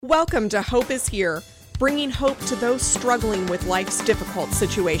Welcome to Hope is Here, bringing hope to those struggling with life's difficult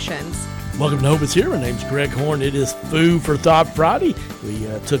situations. Welcome to Hope is Here. My name's Greg Horn. It is Food for Thought Friday. We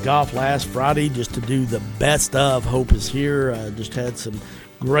took off last Friday just to do the best of Hope is Here. Just had some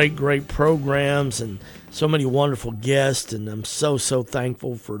great programs and so many wonderful guests, and I'm so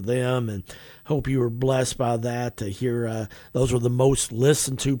thankful for them, and hope you were blessed by that to hear. Those were the most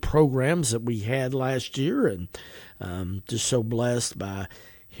listened to programs that we had last year, and just so blessed by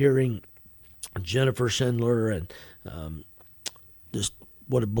hearing Jennifer Schindler, and just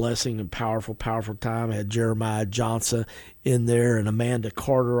what a blessing and powerful time. I had Jeremiah Johnson in there and Amanda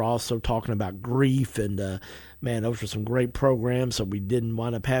Carter also talking about grief, and man, those were some great programs. So we didn't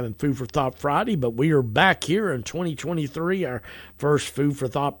wind up having Food for Thought Friday, but we are back here in 2023, our first Food for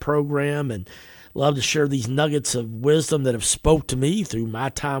Thought program, and love to share these nuggets of wisdom that have spoke to me through my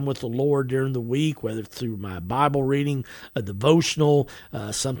time with the Lord during the week, whether through my Bible reading, a devotional,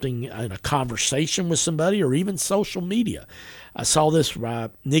 something in a conversation with somebody, or even social media. I saw this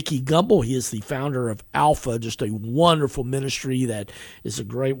by Nicky Gumbel. He is the founder of Alpha, just a wonderful ministry that is a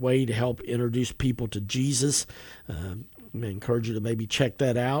great way to help introduce people to Jesus. I encourage you to maybe check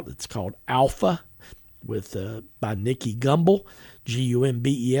that out. It's called Alpha by Nicky Gumbel.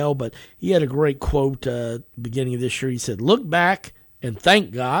 Gumbel, but he had a great quote beginning of this year. He said, "Look back and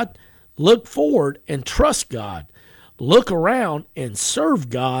thank God. Look forward and trust God. Look around and serve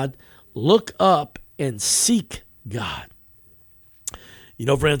God. Look up and seek God." You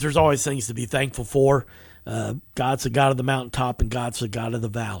know, friends, there's always things to be thankful for. God's the God of the mountaintop, and God's the God of the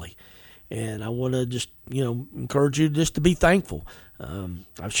valley. And I want to just, encourage you just to be thankful.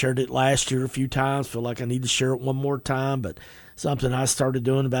 I've shared it last year a few times. Feel like I need to share it one more time, but something I started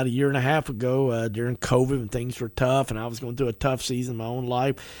doing about a year and a half ago during COVID when things were tough and I was going through a tough season in my own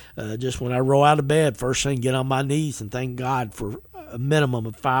life. Just when I roll out of bed, first thing, get on my knees and thank God for a minimum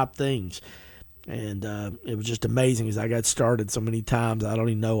of 5 things. And it was just amazing as I got started so many times. I don't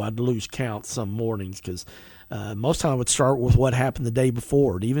even know. I'd lose count some mornings because most of the time I would start with what happened the day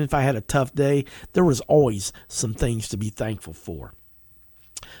before. And even if I had a tough day, there was always some things to be thankful for.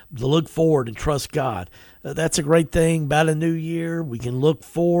 To look forward and trust God. That's a great thing about a new year. We can look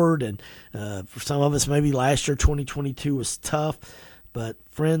forward, and for some of us, maybe last year, 2022, was tough. But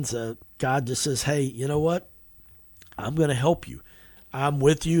friends, God just says, hey, you know what? I'm going to help you. I'm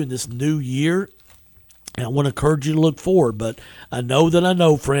with you in this new year, and I want to encourage you to look forward. But I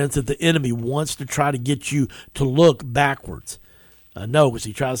know, friends, that the enemy wants to try to get you to look backwards. I know, because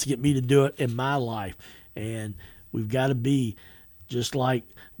he tries to get me to do it in my life. And we've got to be just like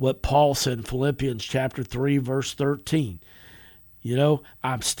what Paul said in Philippians chapter 3, verse 13.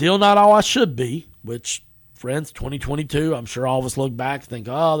 I'm still not all I should be, which, friends, 2022, I'm sure all of us look back and think,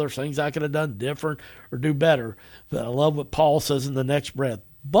 there's things I could have done different or do better. But I love what Paul says in the next breath.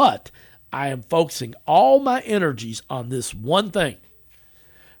 But I am focusing all my energies on this one thing,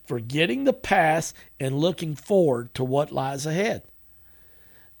 forgetting the past and looking forward to what lies ahead.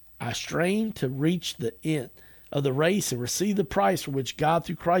 I strain to reach the end of the race and receive the prize for which God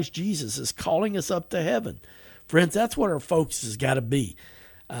through Christ Jesus is calling us up to heaven. Friends, that's what our focus has got to be.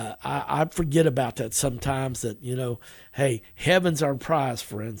 I forget about that sometimes, that, hey, heaven's our prize,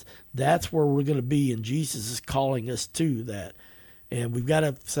 friends. That's where we're going to be, and Jesus is calling us to that. And we've got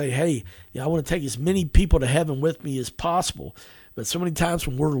to say, hey, I want to take as many people to heaven with me as possible. But so many times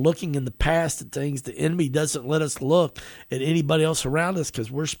when we're looking in the past at things, the enemy doesn't let us look at anybody else around us because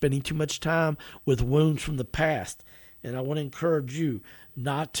we're spending too much time with wounds from the past. And I want to encourage you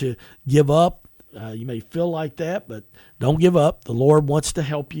not to give up. You may feel like that, but don't give up. The Lord wants to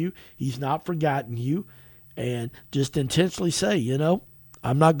help you. He's not forgotten you. And just intentionally say,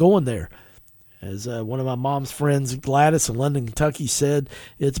 I'm not going there. As one of my mom's friends, Gladys in London, Kentucky, said,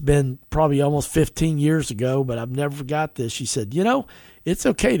 it's been probably almost 15 years ago, but I've never forgot this. She said, it's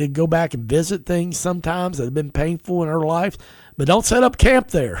okay to go back and visit things sometimes that have been painful in her life, but don't set up camp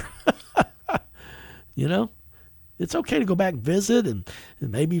there. It's okay to go back and visit and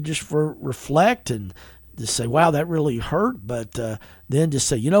maybe just reflect and just say, wow, that really hurt. But then just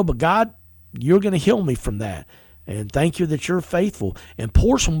say, but God, you're going to heal me from that. And thank you that you're faithful. And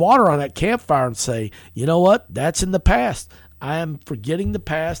pour some water on that campfire and say, you know what? That's in the past. I am forgetting the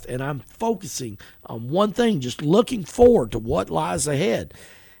past, and I'm focusing on one thing, just looking forward to what lies ahead.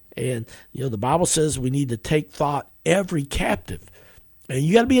 And, the Bible says we need to take thought every captive. And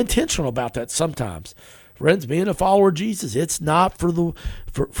you got to be intentional about that sometimes. Friends, being a follower of Jesus, it's not for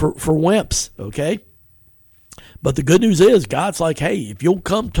wimps, okay? But the good news is God's like, hey, if you'll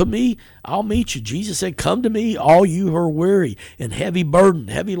come to me, I'll meet you. Jesus said, come to me, all you who are weary and heavy burdened,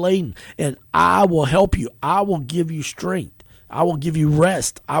 heavy laden, and I will help you. I will give you strength. I will give you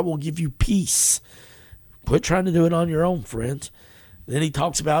rest. I will give you peace. Quit trying to do it on your own, friends. Then he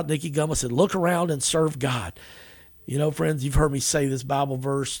talks about, Nicky Gumbel said, look around and serve God. You know, friends, you've heard me say this Bible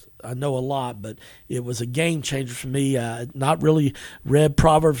verse, I know a lot, but it was a game changer for me. Not really read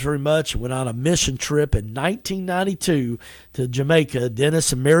Proverbs very much. Went on a mission trip in 1992 to Jamaica.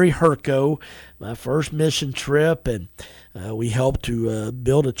 Dennis and Mary Herco, my first mission trip, and we helped to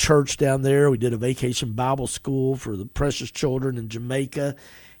build a church down there. We did a vacation Bible school for the precious children in Jamaica.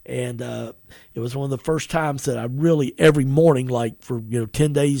 And it was one of the first times that I really, every morning, like for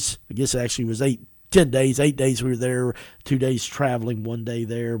 10 days, I guess it actually was 10 days, 8 days we were there, 2 days traveling, 1 day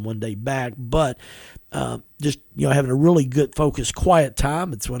there and 1 day back. But just, having a really good, focused, quiet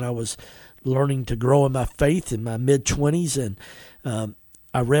time. It's when I was learning to grow in my faith in my mid-20s. And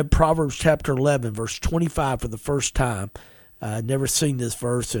I read Proverbs chapter 11, verse 25 for the first time. I'd never seen this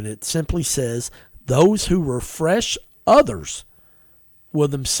verse, and it simply says, those who refresh others will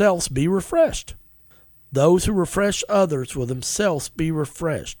themselves be refreshed. Those who refresh others will themselves be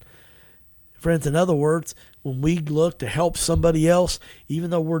refreshed. Friends, in other words, when we look to help somebody else, even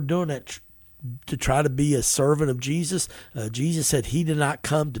though we're doing that to try to be a servant of Jesus, Jesus said he did not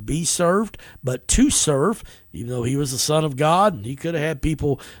come to be served, but to serve, even though he was the Son of God, and he could have had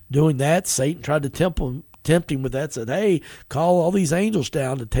people doing that. Satan tried to tempt him with that, said, hey, call all these angels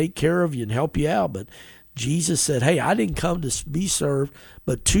down to take care of you and help you out. But Jesus said, hey, I didn't come to be served,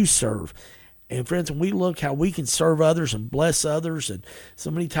 but to serve. And friends, when we look how we can serve others and bless others, and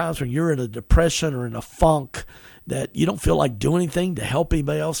so many times when you're in a depression or in a funk that you don't feel like doing anything to help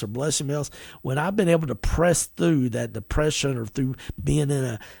anybody else or bless anybody else, when I've been able to press through that depression or through being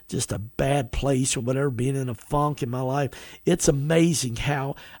in just a bad place or whatever, being in a funk in my life, it's amazing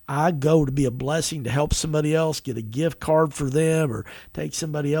how I go to be a blessing to help somebody else, get a gift card for them, or take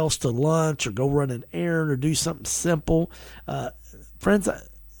somebody else to lunch, or go run an errand, or do something simple. Friends,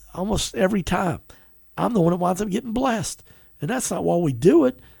 almost every time, I'm the one that winds up getting blessed. And that's not why we do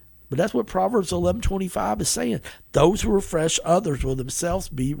it, but that's what Proverbs 11:25 is saying. Those who refresh others will themselves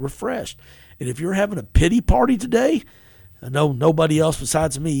be refreshed. And if you're having a pity party today, I know nobody else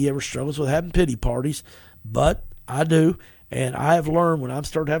besides me ever struggles with having pity parties, but I do. And I have learned when I'm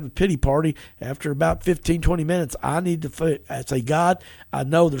starting having a pity party, after about 15, 20 minutes, I need to say, God, I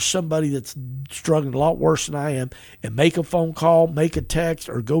know there's somebody that's struggling a lot worse than I am, and make a phone call, make a text,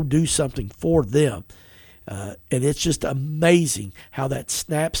 or go do something for them. And it's just amazing how that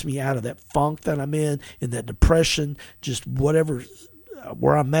snaps me out of that funk that I'm in that depression, just whatever,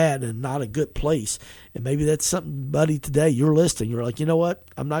 where I'm at and not a good place. And maybe that's somebody today, you're listening, you're like, you know what,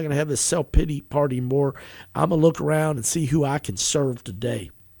 I'm not going to have this self-pity party anymore. I'm going to look around and see who I can serve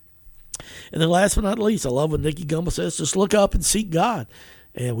today. And then last but not least, I love what Nicky Gumbel says, just look up and seek God.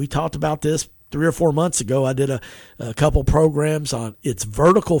 And we talked about this 3 or 4 months ago. I did a couple programs on it's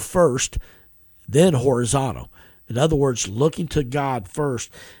vertical first, then horizontal. In other words, looking to God first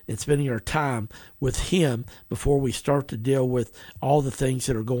and spending our time with Him before we start to deal with all the things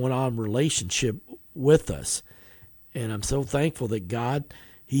that are going on in relationship with us. And I'm so thankful that God,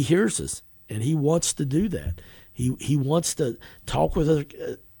 He hears us, and He wants to do that. He wants to talk with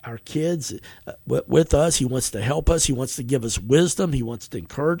our kids, with us. He wants to help us. He wants to give us wisdom. He wants to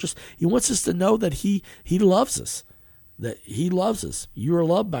encourage us. He wants us to know that He loves us, that He loves us. You are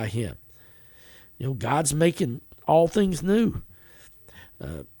loved by Him. God's making all things new.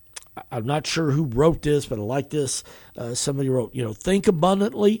 I'm not sure who wrote this, but I like this. Somebody wrote, think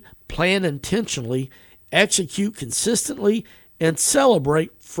abundantly, plan intentionally, execute consistently, and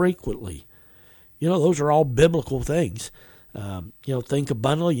celebrate frequently. Those are all biblical things. Think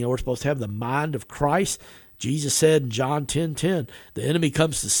abundantly. We're supposed to have the mind of Christ. Jesus said in John 10:10, the enemy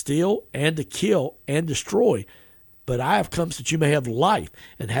comes to steal and to kill and destroy. But I have come so that you may have life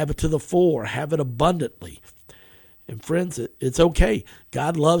and have it to the full, or have it abundantly. And friends, it's okay.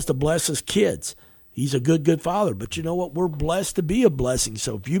 God loves to bless His kids. He's a good father. But you know what? We're blessed to be a blessing.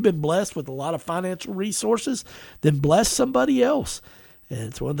 So if you've been blessed with a lot of financial resources, then bless somebody else. And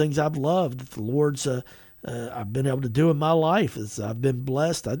it's one of the things I've loved that the Lord's I've been able to do in my life is I've been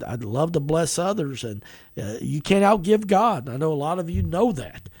blessed. I'd love to bless others. And you can't outgive God. I know a lot of you know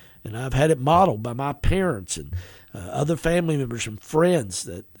that. And I've had it modeled by my parents and other family members and friends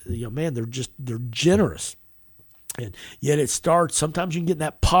that, they're generous. And yet it starts, sometimes you can get in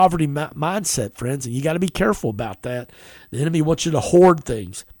that poverty mindset, friends, and you got to be careful about that. The enemy wants you to hoard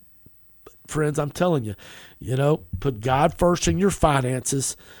things. Friends, I'm telling you, put God first in your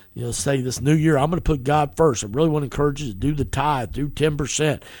finances. Say this new year, I'm going to put God first. I really want to encourage you to do the tithe, do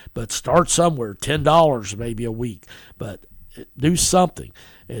 10%, but start somewhere, $10 maybe a week. But do something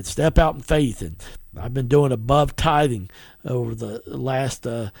and step out in faith. And I've been doing above tithing over the last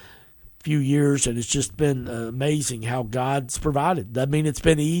few years, and it's just been amazing how God's provided. Doesn't mean it's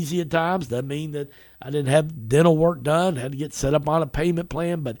been easy at times. Doesn't mean that I didn't have dental work done, had to get set up on a payment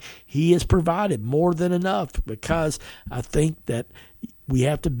plan, but He has provided more than enough, because I think that we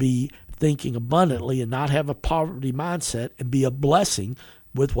have to be thinking abundantly and not have a poverty mindset and be a blessing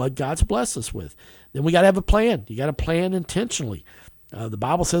with what God's blessed us with. Then we got to have a plan. You got to plan intentionally. The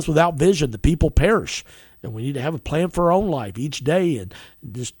Bible says without vision, the people perish. And we need to have a plan for our own life each day, and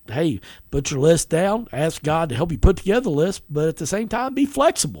just, hey, put your list down, ask God to help you put together the list, but at the same time, be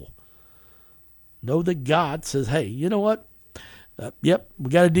flexible. Know that God says, hey, you know what? Yep,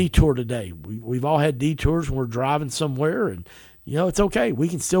 we got a detour today. We've all had detours when we're driving somewhere, and, it's okay. We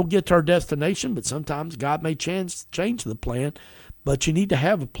can still get to our destination, but sometimes God may change the plan, but you need to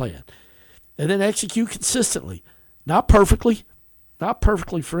have a plan. And then execute consistently. Not perfectly,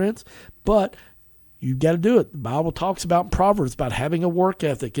 friends, but you've got to do it. The Bible talks about in Proverbs about having a work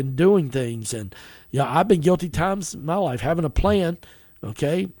ethic and doing things. And, I've been guilty times in my life having a plan,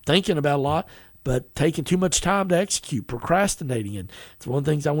 thinking about a lot, but taking too much time to execute, procrastinating. And it's one of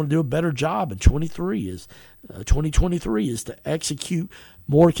the things I want to do a better job in 2023 is to execute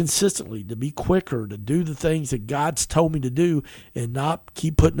more consistently, to be quicker, to do the things that God's told me to do and not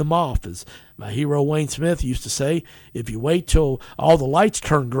keep putting them off. As my hero Wayne Smith used to say, if you wait till all the lights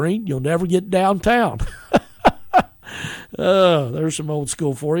turn green, you'll never get downtown. There's some old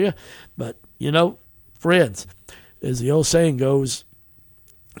school for you. But, friends, as the old saying goes,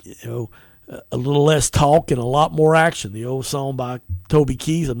 a little less talk and a lot more action. The old song by Toby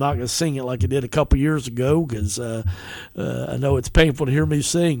Keith. I'm not going to sing it like I did a couple years ago, because I know it's painful to hear me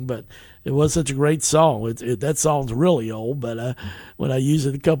sing, but it was such a great song. That song's really old, but when I used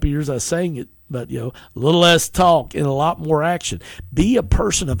it a couple years, I sang it. But, a little less talk and a lot more action. Be a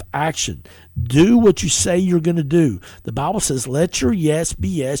person of action. Do what you say you're going to do. The Bible says, let your yes be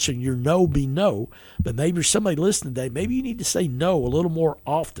yes and your no be no. But maybe you're somebody listening today, maybe you need to say no a little more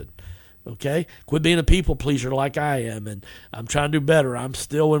often. Okay? Quit being a people pleaser like I am, and I'm trying to do better. I'm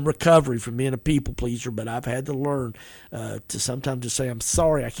still in recovery from being a people pleaser, but I've had to learn to sometimes just say, I'm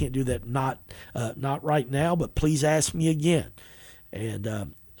sorry, I can't do that, not right now, but please ask me again.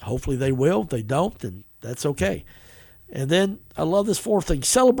 And hopefully they will. If they don't, then that's okay. And then I love this fourth thing,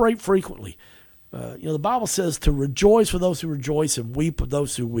 celebrate frequently. The Bible says to rejoice with those who rejoice and weep with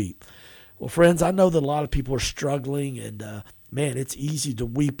those who weep. Well, friends, I know that a lot of people are struggling, and man, it's easy to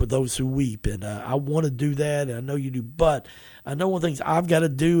weep with those who weep, and I want to do that, and I know you do, but I know one of the things I've got to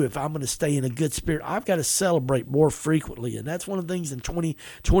do if I'm going to stay in a good spirit, I've got to celebrate more frequently, and that's one of the things in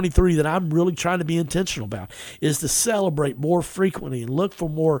 2023 that I'm really trying to be intentional about, is to celebrate more frequently and look for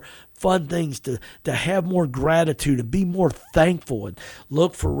more fun things, to have more gratitude and be more thankful, and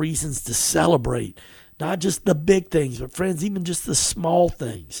look for reasons to celebrate, not just the big things, but friends, even just the small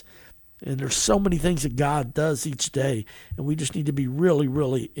things. And there's so many things that God does each day, and we just need to be really,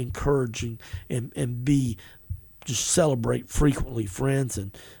 really encouraging and be just celebrate frequently, friends,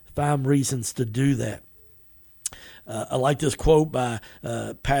 and find reasons to do that. I like this quote by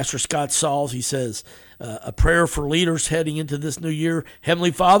Pastor Scott Sauls. He says, a prayer for leaders heading into this new year.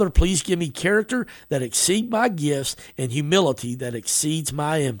 Heavenly Father, please give me character that exceeds my gifts and humility that exceeds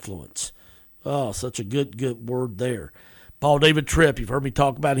my influence. Oh, such a good word there. Paul David Tripp, you've heard me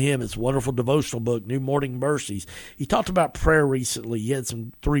talk about him. It's a wonderful devotional book, New Morning Mercies. He talked about prayer recently. He had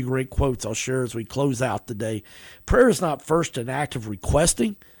some 3 great quotes I'll share as we close out today. Prayer is not first an act of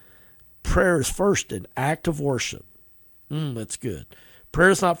requesting. Prayer is first an act of worship. That's good.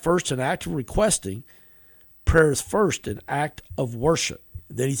 Prayer is not first an act of requesting. Prayer is first an act of worship.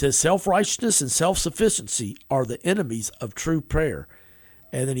 Then he says, self-righteousness and self-sufficiency are the enemies of true prayer.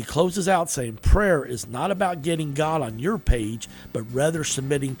 And then he closes out saying, prayer is not about getting God on your page, but rather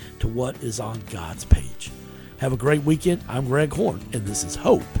submitting to what is on God's page. Have a great weekend. I'm Greg Horn, and this is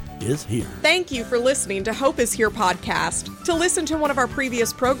Hope is Here. Thank you for listening to Hope is Here podcast. To listen to one of our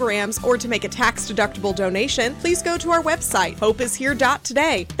previous programs or to make a tax-deductible donation, please go to our website,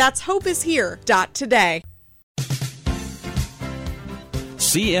 hopeishere.today. That's hopeishere.today.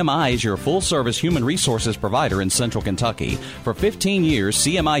 CMI is your full-service human resources provider in Central Kentucky. For 15 years,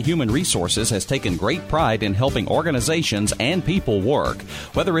 CMI Human Resources has taken great pride in helping organizations and people work.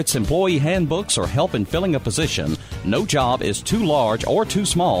 Whether it's employee handbooks or help in filling a position, no job is too large or too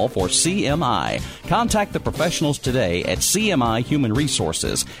small for CMI. Contact the professionals today at CMI Human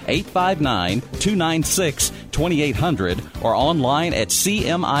Resources, 859-296-2800, or online at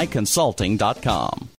cmiconsulting.com.